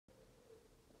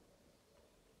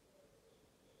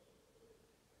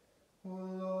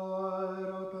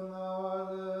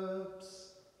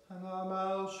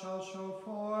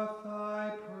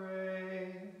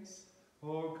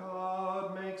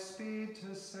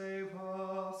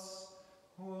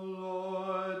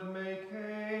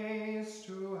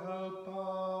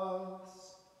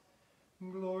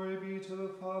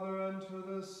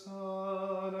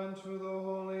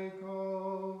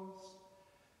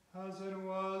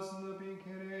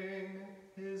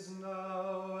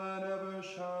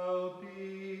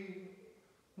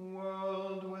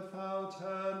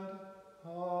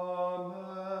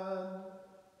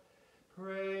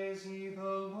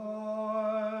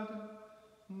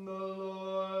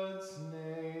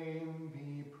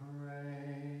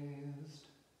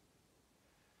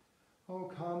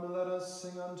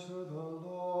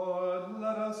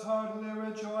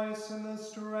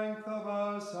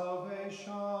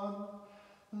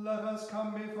Let us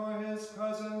come before his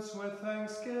presence with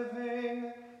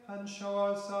thanksgiving, and show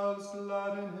ourselves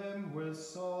glad in him with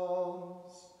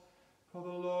psalms. For the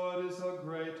Lord is a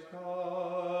great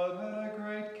God, and a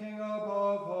great King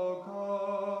above all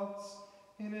gods.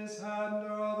 In his hand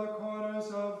are all the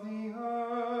corners of the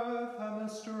earth, and the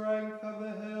strength of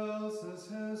the hills is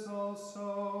his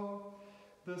also.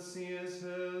 The sea is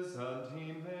his, and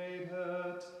he made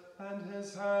it, and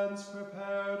his hands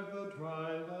prepared the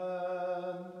dry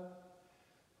land.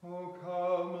 O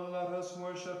come, let us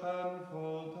worship and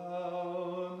fall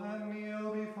down, and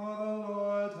kneel before the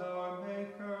Lord our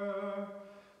Maker.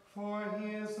 For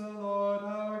he is the Lord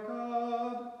our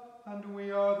God, and we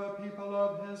are the people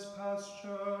of his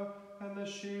pasture, and the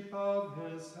sheep of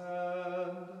his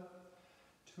hand.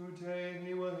 Today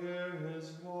he will hear his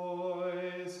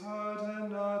voice,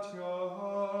 harden not your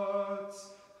hearts,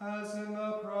 as in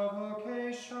the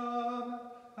provocation,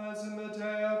 as in the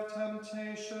day of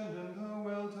temptation in the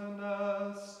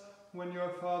wilderness, when your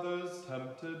fathers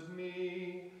tempted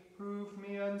me, proved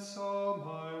me and saw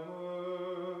my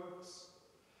works.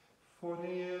 40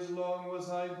 years long was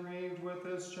I grieved with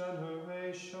this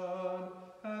generation,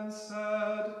 and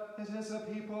said, it is a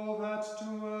people that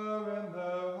do err in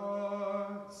their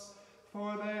hearts,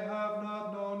 for they have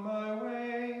not known my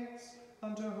ways,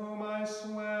 unto whom I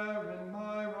swear in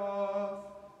my wrath,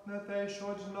 that they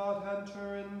should not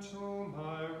enter into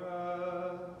my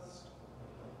rest.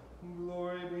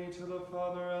 Glory be to the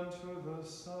Father, and to the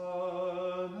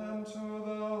Son, and to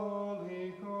the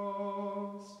Holy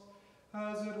Ghost,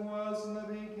 as it was in the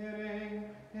beginning,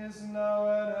 is now,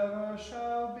 and ever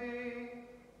shall be,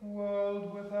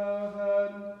 world without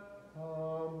end.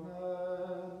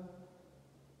 Amen.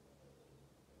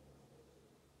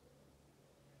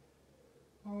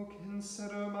 O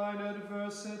consider mine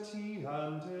adversity,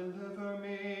 and deliver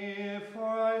me, for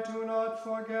I do not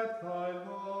forget thy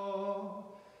law.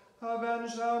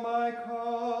 Avenge thou my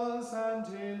cause, and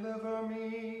deliver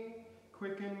me.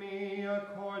 Quicken me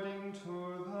according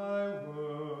to thy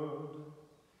word.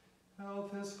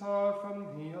 Health is far from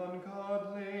the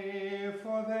ungodly,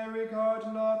 for they regard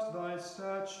not thy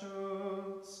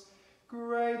statutes.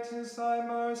 Great is thy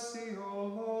mercy, O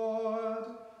Lord.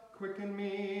 Quicken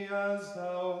me as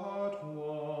thou art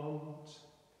wont.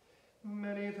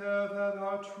 Many there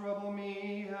that trouble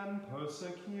me and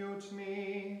persecute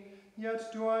me,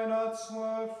 yet do I not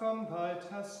swerve from thy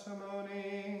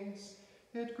testimonies.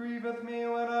 It grieveth me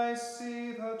when I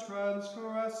see the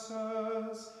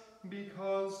transgressors,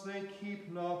 because they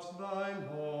keep not thy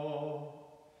law.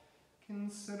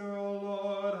 Consider, O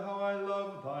Lord, how I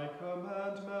love thy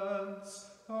commandments.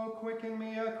 O quicken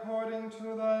me according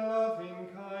to thy loving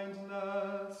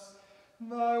kindness.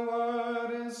 Thy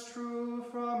word is true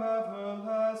from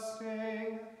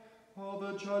everlasting. All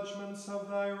the judgments of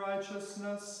thy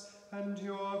righteousness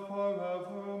endure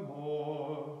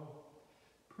forevermore.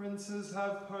 Princes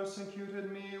have persecuted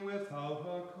me without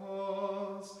a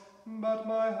cause, but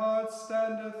my heart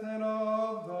standeth in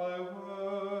awe of thy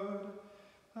word.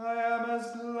 I am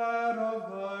as glad of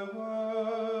thy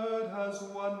word as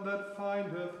one that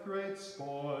findeth great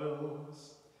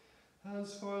spoils.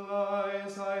 As for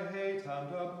lies, I hate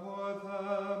and abhor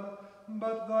them,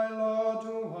 but thy law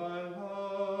do I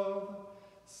love.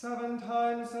 7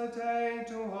 times a day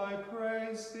do I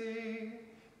praise thee,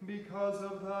 because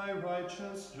of thy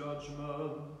righteous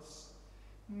judgments.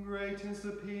 Great is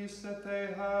the peace that they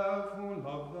have who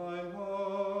love thy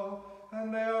law,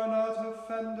 and they are not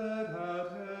offended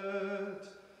at it.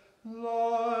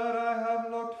 Lord, I have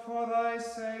looked for thy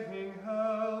saving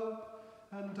help,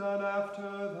 and done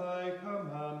after thy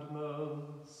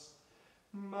commandments.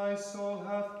 My soul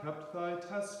hath kept thy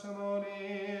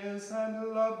testimonies,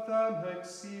 and loved them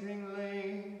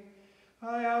exceedingly.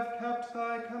 I have kept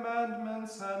thy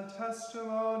commandments and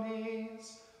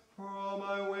testimonies, for all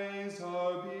my ways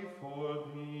are before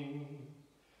thee.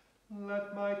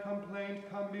 Let my complaint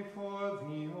come before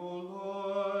thee, O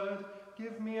Lord.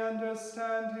 Give me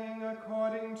understanding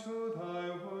according to thy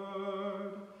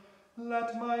word.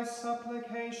 Let my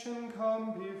supplication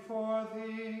come before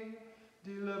thee.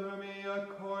 Deliver me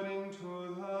according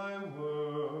to thy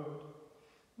word.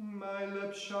 My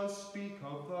lips shall speak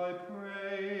of thy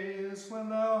praise when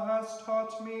thou hast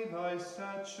taught me thy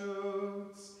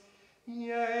statutes.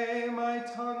 Yea, my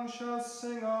tongue shall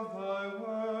sing of thy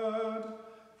word,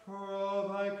 for all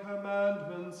thy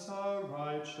commandments are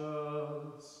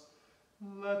righteous.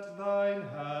 Let thine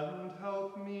hand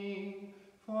help me,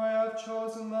 for I have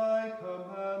chosen thy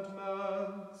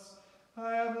commandments.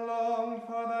 I have longed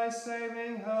for thy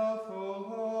saving health, O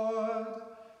Lord,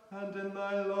 and in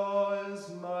thy law is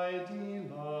my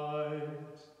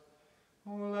delight.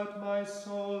 O let my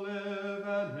soul shall live,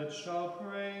 and it shall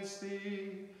praise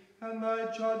thee, and thy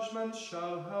judgments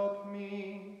shall help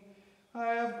me.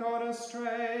 I have gone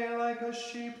astray like a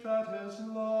sheep that is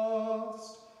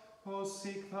lost. O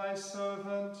seek thy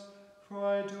servant, for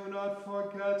I do not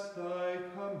forget thy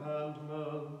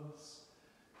commandments.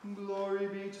 Glory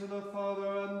be to the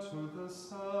Father, and to the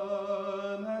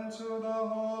Son, and to the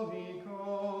Holy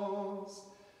Ghost,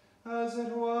 as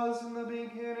it was in the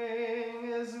beginning,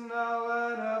 is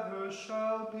now, and ever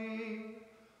shall be,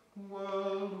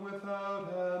 world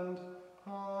without end.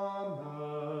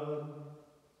 Amen.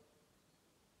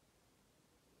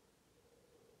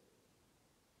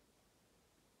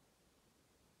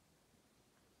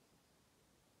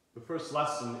 The first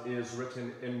lesson is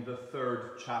written in the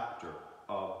 3rd chapter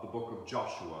of the book of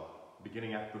Joshua,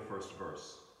 beginning at the 1st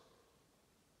verse.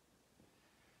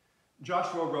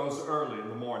 Joshua rose early in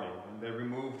the morning, and they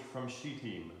removed from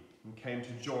Shittim, and came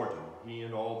to Jordan, he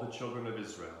and all the children of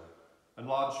Israel, and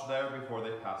lodged there before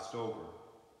they passed over.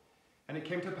 And it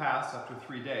came to pass after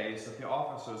 3 days that the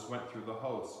officers went through the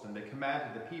host, and they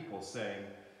commanded the people, saying,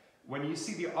 When ye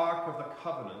see the ark of the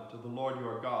covenant of the Lord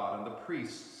your God, and the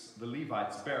priests, the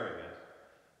Levites, bearing it,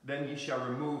 then ye shall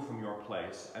remove from your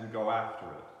place, and go after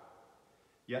it.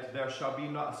 Yet there shall be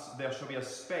a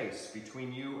space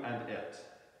between you and it,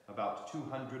 about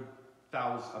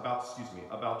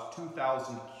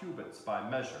 2,000 cubits by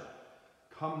measure.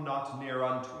 Come not near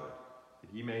unto it,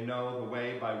 that ye may know the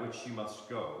way by which ye must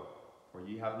go, for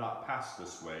ye have not passed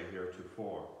this way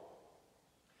heretofore.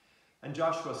 And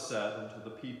Joshua said unto the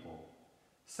people,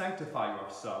 Sanctify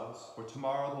yourselves, for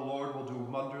tomorrow the Lord will do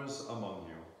wonders among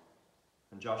you.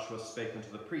 And Joshua spake unto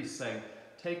the priests, saying,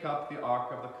 Take up the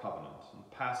ark of the covenant,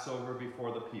 and pass over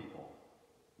before the people.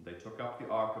 And they took up the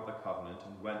ark of the covenant,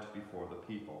 and went before the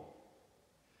people.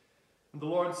 And the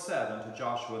Lord said unto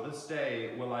Joshua, This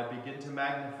day will I begin to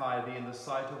magnify thee in the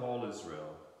sight of all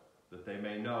Israel, that they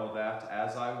may know that,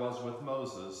 as I was with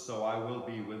Moses, so I will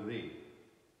be with thee.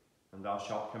 And thou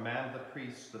shalt command the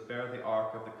priests that bear the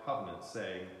ark of the covenant,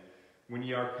 saying, When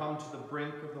ye are come to the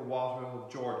brink of the water of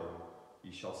Jordan,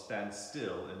 ye shall stand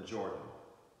still in Jordan.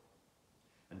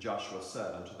 And Joshua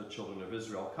said unto the children of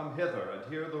Israel, Come hither, and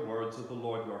hear the words of the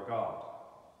Lord your God.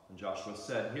 And Joshua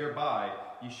said, Hereby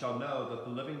ye shall know that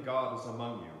the living God is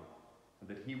among you, and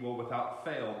that he will without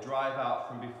fail drive out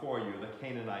from before you the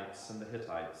Canaanites and the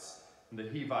Hittites, and the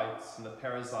Hivites, and the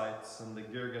Perizzites, and the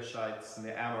Girgashites, and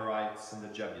the Amorites, and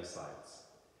the Jebusites.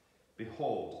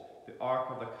 Behold, the ark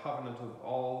of the covenant of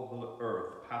all the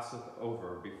earth passeth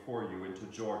over before you into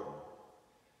Jordan.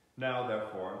 Now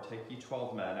therefore take ye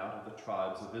 12 men out of the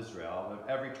tribes of Israel, and of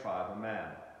every tribe a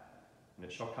man. And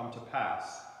it shall come to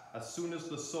pass, as soon as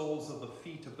the soles of the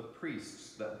feet of the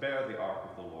priests that bear the ark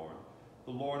of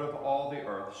the Lord of all the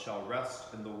earth shall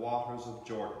rest in the waters of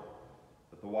Jordan,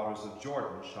 that the waters of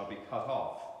Jordan shall be cut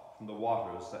off from the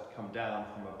waters that come down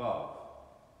from above,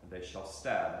 and they shall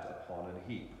stand upon an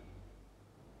heap.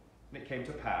 And it came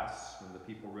to pass, when the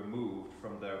people removed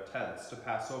from their tents to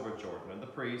pass over Jordan, and the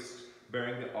priests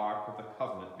bearing the ark of the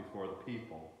covenant before the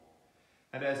people,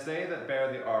 and as they that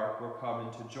bear the ark were come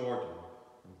into Jordan,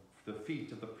 the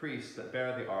feet of the priests that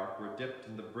bear the ark were dipped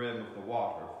in the brim of the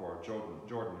water, for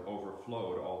Jordan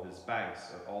overflowed all his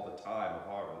banks at all the time of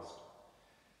harvest,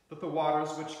 that the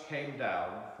waters which came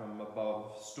down from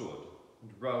above stood,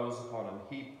 and rose upon an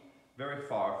heap very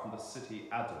far from the city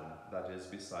Adam, that is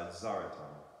beside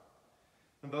Zaretan.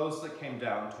 And those that came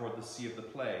down toward the sea of the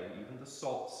plain, even the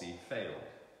salt sea, failed,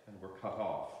 and were cut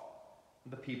off,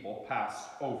 and the people passed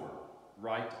over,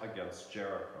 right against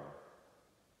Jericho.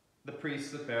 The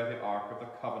priests that bear the ark of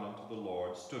the covenant of the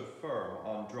Lord stood firm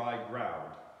on dry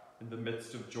ground in the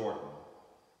midst of Jordan,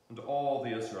 and all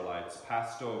the Israelites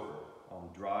passed over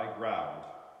on dry ground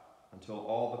until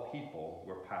all the people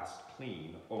were passed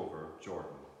clean over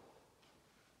Jordan.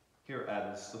 Here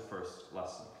ends the first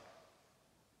lesson.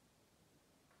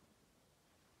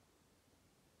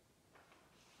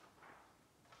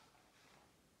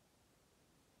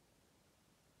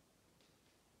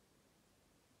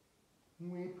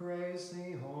 We praise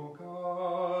thee, O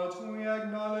God, we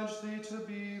acknowledge thee to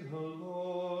be the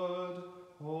Lord.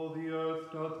 All the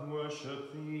earth doth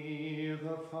worship thee,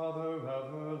 the Father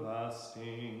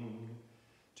everlasting.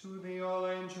 To thee all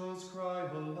angels cry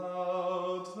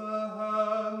aloud, the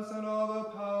heavens and all the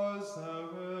powers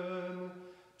therein.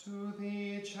 To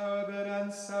thee cherubim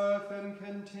and seraphim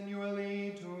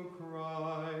continually do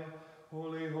cry,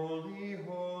 Holy, holy,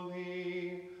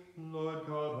 holy, Lord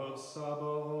God of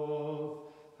Sabaoth.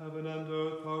 Heaven and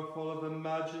earth are full of the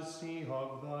majesty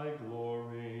of thy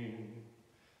glory.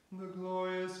 The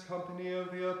glorious company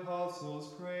of the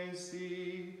apostles praise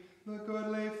thee. The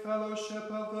goodly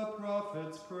fellowship of the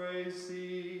prophets praise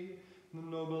thee. The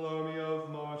noble army of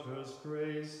martyrs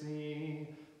praise thee.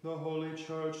 The holy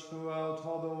church throughout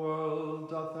all the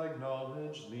world doth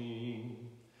acknowledge thee.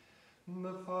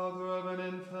 The Father of an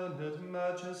infinite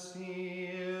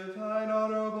majesty, thine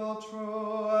honorable,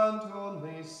 true, and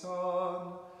only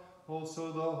Son,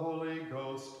 also the Holy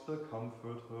Ghost, the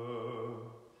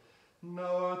Comforter.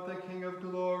 Thou art the King of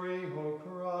glory, O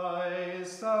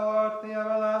Christ, thou art the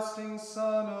everlasting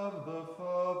Son of the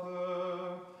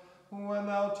Father. When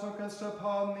thou tookest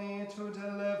upon thee to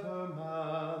deliver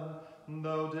man,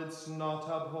 thou didst not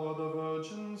abhor the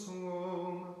Virgin's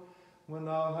womb. When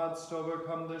thou hadst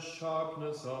overcome the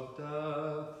sharpness of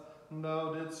death,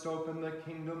 thou didst open the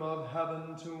kingdom of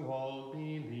heaven to all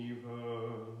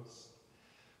believers.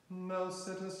 Thou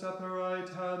sittest at the right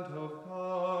hand of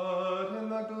God in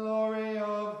the glory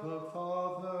of the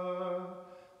Father.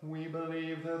 We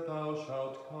believe that thou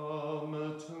shalt come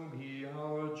to be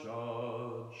our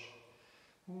judge.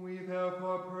 We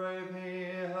therefore pray thee,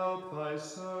 help thy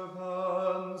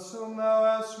servants, whom thou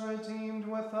hast redeemed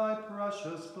with thy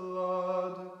precious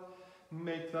blood.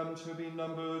 Make them to be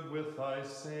numbered with thy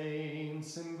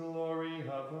saints in glory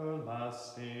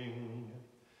everlasting.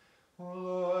 O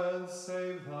Lord,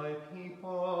 save thy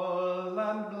people,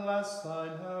 and bless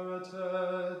thine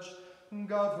heritage.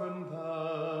 Govern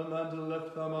them, and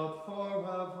lift them up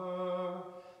forever.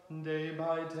 Day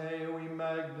by day we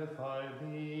magnify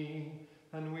thee,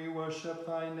 and we worship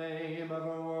thy name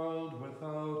ever world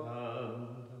without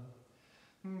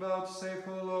end. Vouchsafe,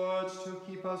 O Lord, to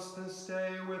keep us this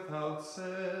day without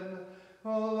sin.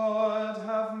 O Lord,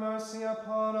 have mercy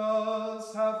upon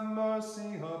us, have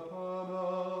mercy upon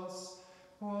us.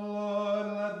 O Lord,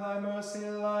 let thy mercy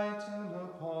lighten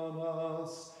upon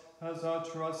us, as our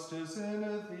trust is in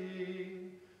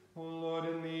thee. O Lord,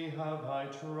 in thee have I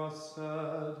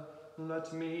trusted,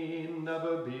 let me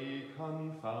never be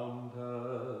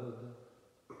confounded.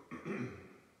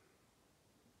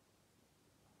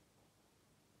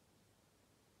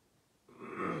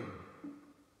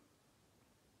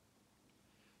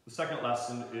 The second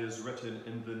lesson is written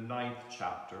in the 9th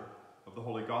chapter of the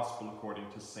Holy Gospel according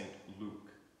to St. Luke,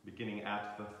 beginning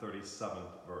at the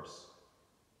 37th verse.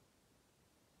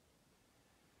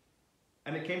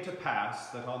 And it came to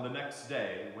pass that on the next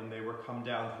day, when they were come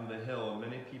down from the hill,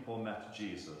 many people met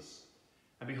Jesus.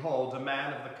 And behold, a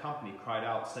man of the company cried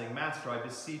out, saying, Master, I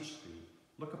beseech thee,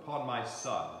 look upon my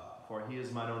son, for he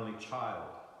is mine only child.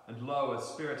 And lo, a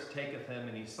spirit taketh him,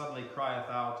 and he suddenly crieth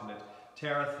out, and it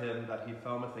teareth him that he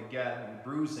foameth again, and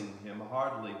bruising him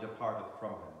hardly departeth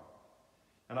from him.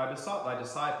 And I besought thy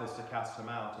disciples to cast him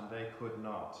out, and they could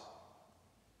not.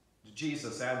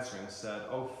 Jesus answering said,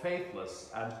 O faithless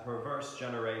and perverse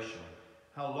generation,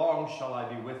 how long shall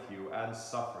I be with you and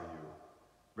suffer you?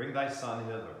 Bring thy son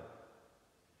hither.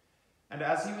 And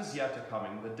as he was yet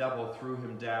a-coming, the devil threw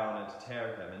him down and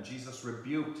tear him, and Jesus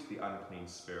rebuked the unclean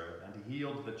spirit, and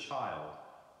healed the child,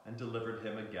 and delivered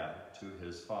him again to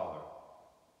his father.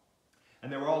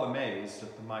 And they were all amazed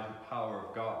at the mighty power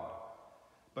of God.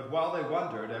 But while they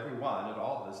wondered every one at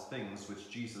all those things which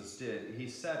Jesus did, he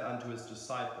said unto his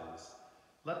disciples,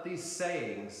 Let these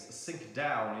sayings sink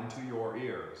down into your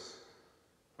ears,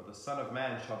 for the Son of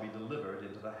Man shall be delivered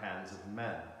into the hands of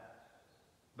men.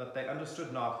 But they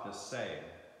understood not this saying,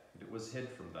 and it was hid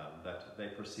from them, that they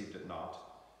perceived it not,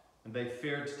 and they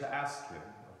feared to ask him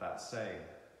of that saying.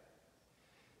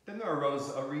 Then there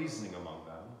arose a reasoning among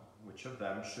them, which of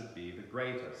them should be the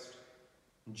greatest.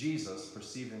 And Jesus,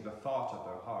 perceiving the thought of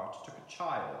their heart, took a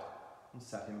child, and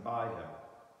set him by him.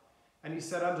 And he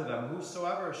said unto them,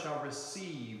 Whosoever shall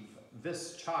receive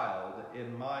this child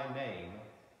in my name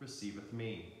receiveth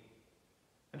me.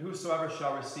 And whosoever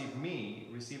shall receive me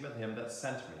receiveth him that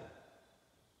sent me.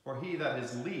 For he that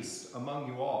is least among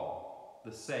you all,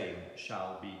 the same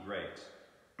shall be great.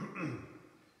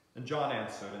 And John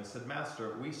answered and said,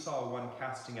 Master, we saw one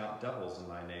casting out devils in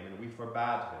thy name, and we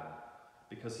forbade him,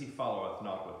 because he followeth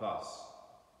not with us.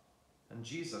 And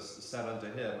Jesus said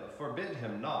unto him, Forbid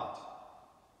him not,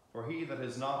 for he that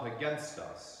is not against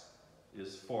us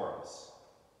is for us.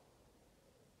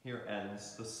 Here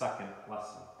ends the second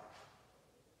lesson.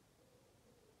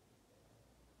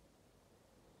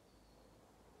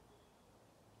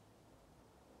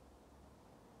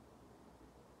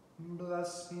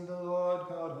 Blessed be the Lord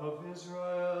God of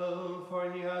Israel,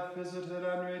 for he hath visited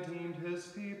and redeemed his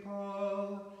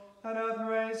people, and hath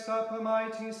raised up a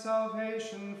mighty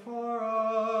salvation for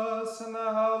us in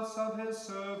the house of his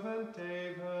servant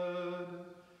David,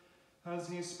 as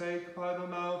he spake by the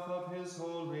mouth of his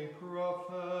holy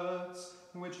prophets,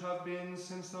 which have been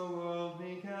since the world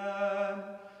began,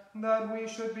 that we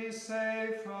should be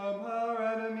saved from our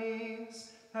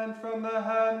enemies and from the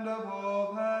hand of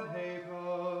all that hate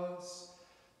us,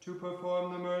 to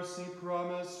perform the mercy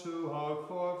promised to our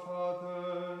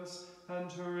forefathers, and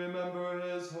to remember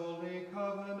his holy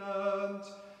covenant,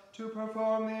 to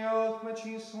perform the oath which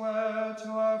he sware to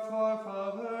our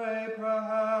forefather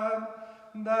Abraham,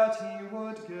 that he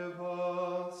would give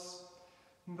us,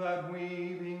 that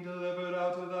we, being delivered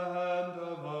out of the hand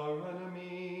of our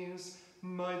enemies,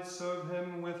 might serve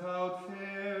him without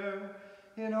fear,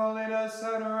 in holiness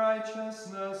and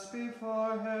righteousness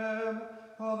before him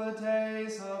all the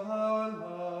days of our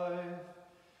life.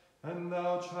 And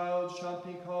thou, child, shalt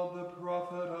be called the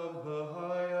prophet of the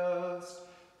highest,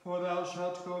 for thou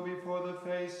shalt go before the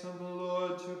face of the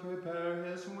Lord to prepare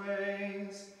his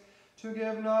ways, to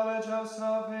give knowledge of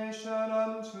salvation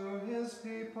unto his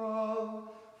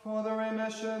people, for the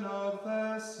remission of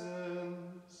their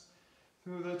sins,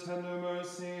 through the tender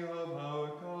mercy of our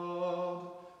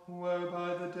God,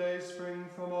 whereby the day spring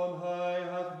from on high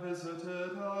hath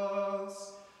visited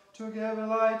us, to give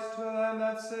light to them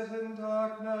that sit in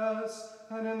darkness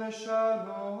and in the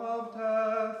shadow of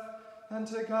death, and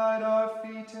to guide our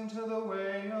feet into the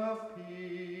way of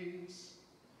peace.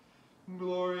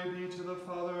 Glory be to the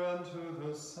Father, and to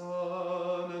the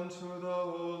Son, and to the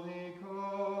Holy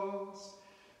Ghost,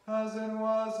 as it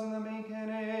was in the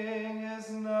beginning, is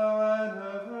now, and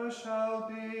ever shall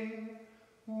be,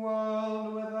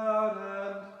 world without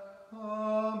end.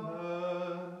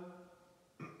 Amen.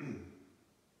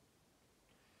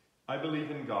 I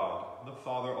believe in God, the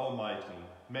Father Almighty,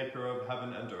 maker of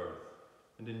heaven and earth,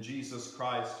 and in Jesus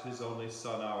Christ, his only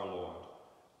Son, our Lord,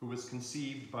 who was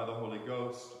conceived by the Holy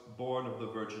Ghost, born of the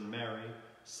Virgin Mary,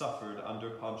 suffered under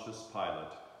Pontius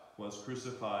Pilate, was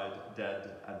crucified, dead,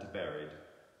 and buried.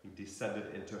 He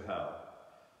descended into hell.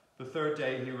 The third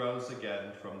day he rose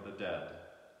again from the dead.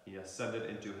 He ascended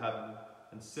into heaven,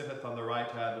 and sitteth on the right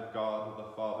hand of God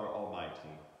the Father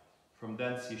Almighty. From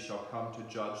thence he shall come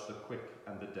to judge the quick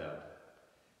and the dead.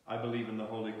 I believe in the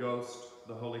Holy Ghost,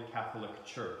 the Holy Catholic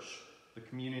Church, the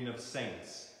communion of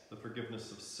saints, the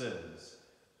forgiveness of sins,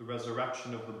 the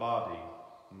resurrection of the body,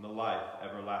 and the life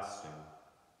everlasting.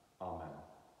 Amen.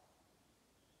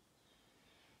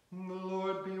 The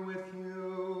Lord be with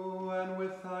you, and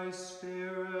with thy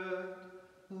spirit.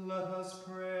 Let us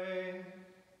pray.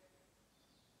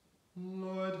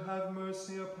 Lord, have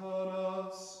mercy upon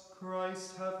us.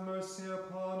 Christ, have mercy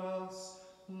upon us.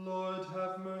 Lord,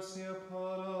 have mercy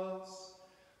upon us.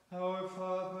 Our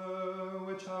Father,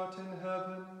 which art in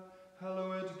heaven,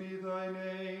 hallowed be thy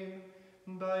name.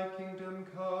 Thy kingdom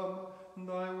come,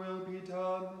 thy will be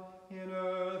done, in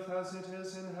earth as it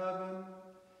is in heaven.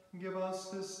 Give us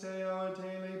this day our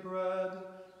daily bread,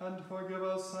 and forgive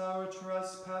us our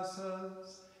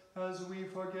trespasses, as we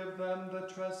forgive them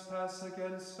that trespass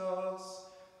against us.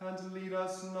 And lead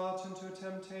us not into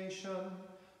temptation,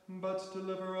 but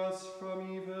deliver us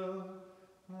from evil.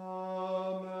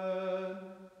 Amen.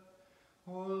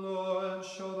 O Lord,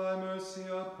 show thy mercy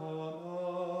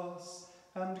upon us,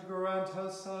 and grant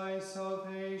us thy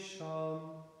salvation.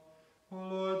 O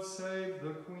Lord, save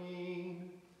the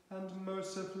Queen, and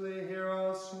mercifully hear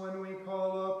us when we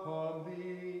call upon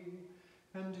thee.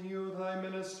 Endue thy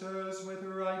ministers with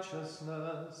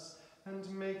righteousness, and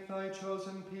make thy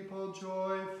chosen people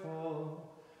joyful.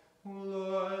 O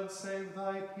Lord, save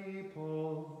thy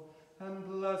people, and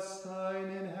bless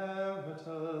thine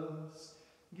inheritance.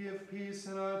 Give peace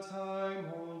in our time,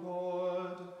 O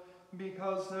Lord,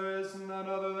 because there is none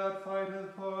other that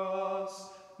fighteth for us,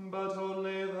 but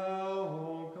only thou,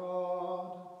 O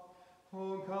God.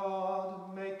 O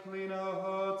God, make clean our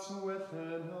hearts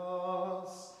within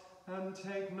us, and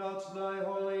take not thy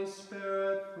Holy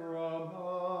Spirit from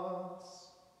us.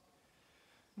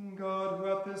 God, who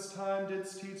at this time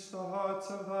didst teach the hearts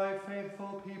of thy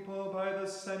faithful people by the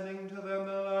sending to them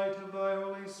the light of thy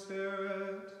Holy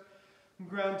Spirit,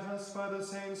 grant us by the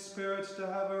same Spirit to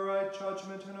have a right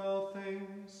judgment in all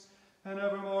things, and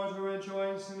evermore to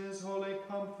rejoice in his holy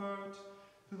comfort,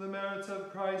 through the merits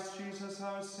of Christ Jesus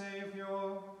our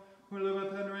Saviour, who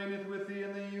liveth and reigneth with thee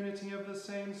in the unity of the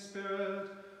same Spirit,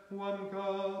 one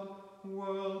God,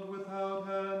 world without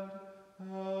end.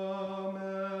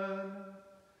 Amen.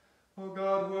 O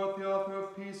God, who art the author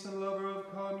of peace and lover of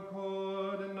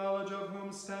concord, in knowledge of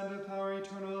whom standeth our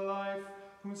eternal life,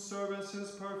 whose service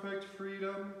is perfect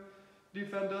freedom,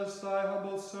 defend us, thy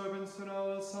humble servants, in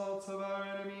all assaults of our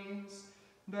enemies,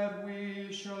 that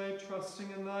we, surely trusting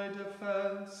in thy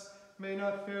defense, may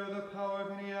not fear the power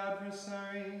of any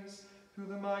adversaries, through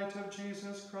the might of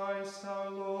Jesus Christ our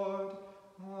Lord.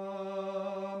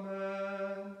 Amen.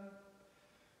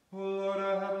 O Lord,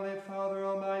 our heavenly Father,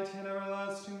 almighty and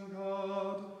everlasting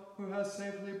God, who has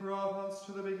safely brought us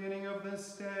to the beginning of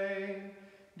this day,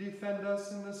 defend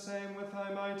us in the same with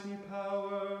thy mighty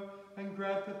power, and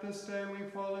grant that this day we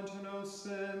fall into no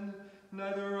sin,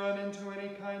 neither run into any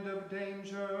kind of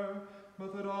danger,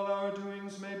 but that all our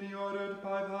doings may be ordered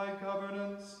by thy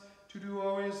governance, to do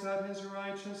always that is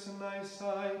righteous in thy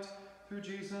sight, through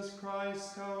Jesus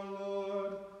Christ our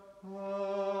Lord.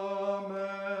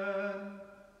 Amen.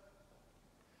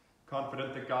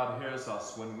 Confident that God hears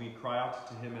us when we cry out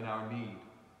to him in our need,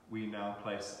 we now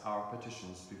place our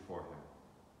petitions before him.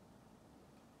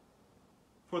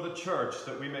 For the Church,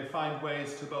 that we may find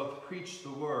ways to both preach the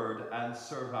word and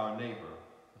serve our neighbor,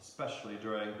 especially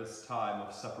during this time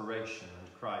of separation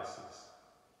and crisis.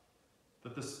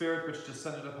 That the Spirit which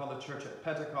descended upon the Church at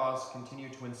Pentecost continue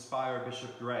to inspire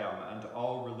Bishop Graham and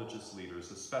all religious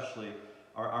leaders, especially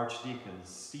our archdeacons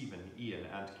Stephen, Ian,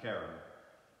 and Karen,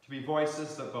 to be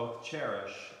voices that both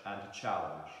cherish and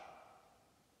challenge.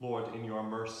 Lord, in your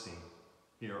mercy,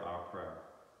 hear our prayer.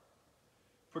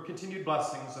 For continued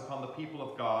blessings upon the people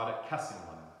of God at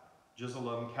Kessingland,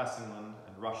 Giselum, Kessingland,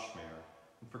 and Rushmere,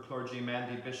 and for clergy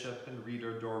Mandy Bishop and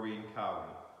reader Doreen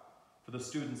Cowrie, for the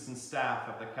students and staff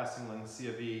of the Kessingland C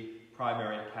of E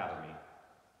Primary Academy.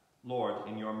 Lord,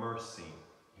 in your mercy,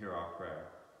 hear our prayer.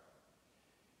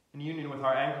 In union with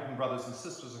our Anglican brothers and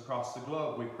sisters across the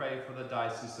globe, we pray for the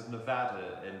Diocese of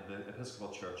Nevada in the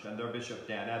Episcopal Church and their Bishop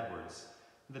Dan Edwards,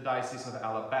 and the Diocese of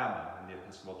Alabama in the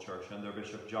Episcopal Church and their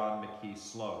Bishop John McKee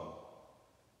Sloan.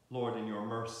 Lord, in your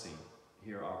mercy,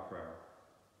 hear our prayer.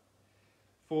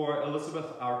 For Elizabeth,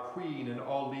 our Queen, and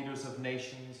all leaders of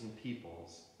nations and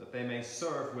peoples, that they may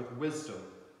serve with wisdom,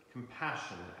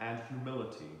 compassion, and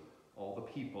humility all the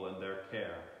people in their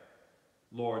care.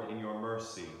 Lord, in your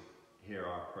mercy, hear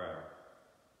our prayer.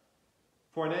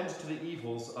 For an end to the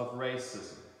evils of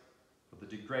racism, for the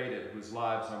degraded whose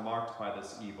lives are marked by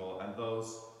this evil, and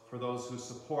for those who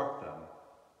support them,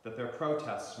 that their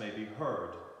protests may be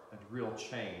heard and real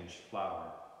change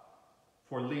flower.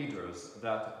 For leaders,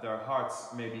 that their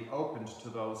hearts may be opened to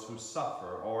those who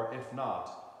suffer, or if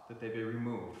not, that they be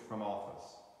removed from office.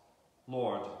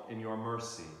 Lord, in your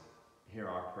mercy, hear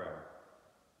our prayer.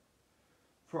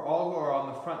 For all who are on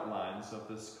the front lines of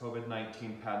this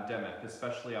COVID-19 pandemic,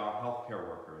 especially our healthcare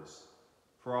workers,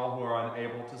 for all who are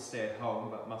unable to stay at home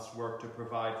but must work to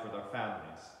provide for their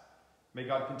families, may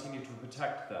God continue to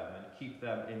protect them and keep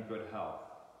them in good health.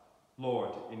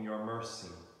 Lord, in your mercy,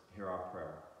 hear our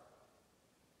prayer.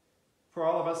 For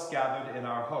all of us gathered in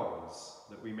our homes,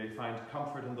 that we may find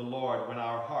comfort in the Lord when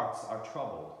our hearts are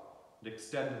troubled, and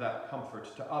extend that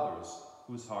comfort to others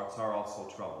whose hearts are also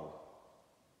troubled.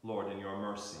 Lord, in your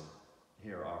mercy,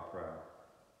 hear our prayer.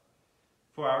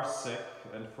 For our sick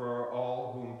and for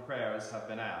all whom prayers have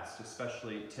been asked,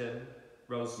 especially Tim,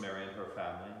 Rosemary and her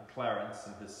family, Clarence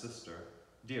and his sister,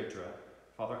 Deirdre,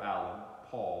 Father Alan,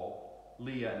 Paul,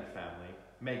 Leah and family,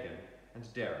 Megan,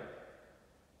 and Derek.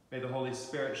 May the Holy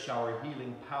Spirit shower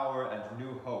healing power and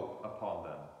new hope upon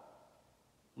them.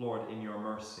 Lord, in your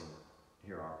mercy,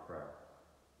 hear our prayer.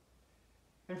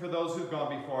 And for those who've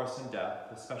gone before us in death,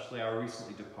 especially our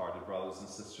recently departed brothers and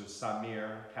sisters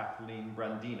Samir, Kathleen,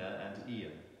 Brandina, and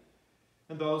Ian,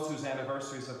 and those whose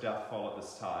anniversaries of death fall at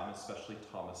this time, especially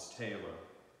Thomas Taylor,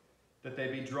 that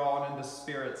they be drawn in the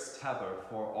Spirit's tether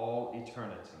for all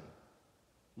eternity.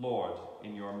 Lord,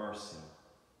 in your mercy,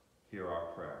 hear our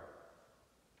prayer.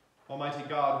 Almighty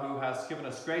God, who hast given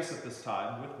us grace at this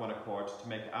time with one accord to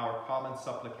make our common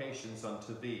supplications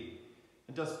unto thee,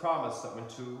 and dost promise that when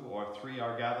 2 or 3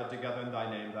 are gathered together in thy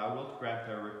name, thou wilt grant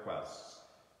their requests.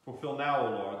 Fulfill now, O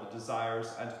Lord, the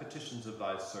desires and petitions of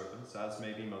thy servants, as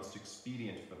may be most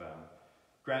expedient for them,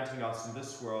 granting us in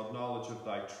this world knowledge of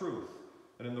thy truth,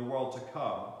 and in the world to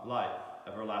come, life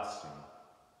everlasting.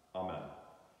 Amen.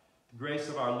 The grace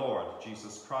of our Lord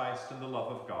Jesus Christ, and the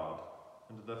love of God,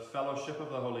 and the fellowship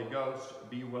of the Holy Ghost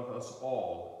be with us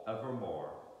all evermore.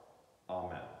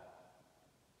 Amen.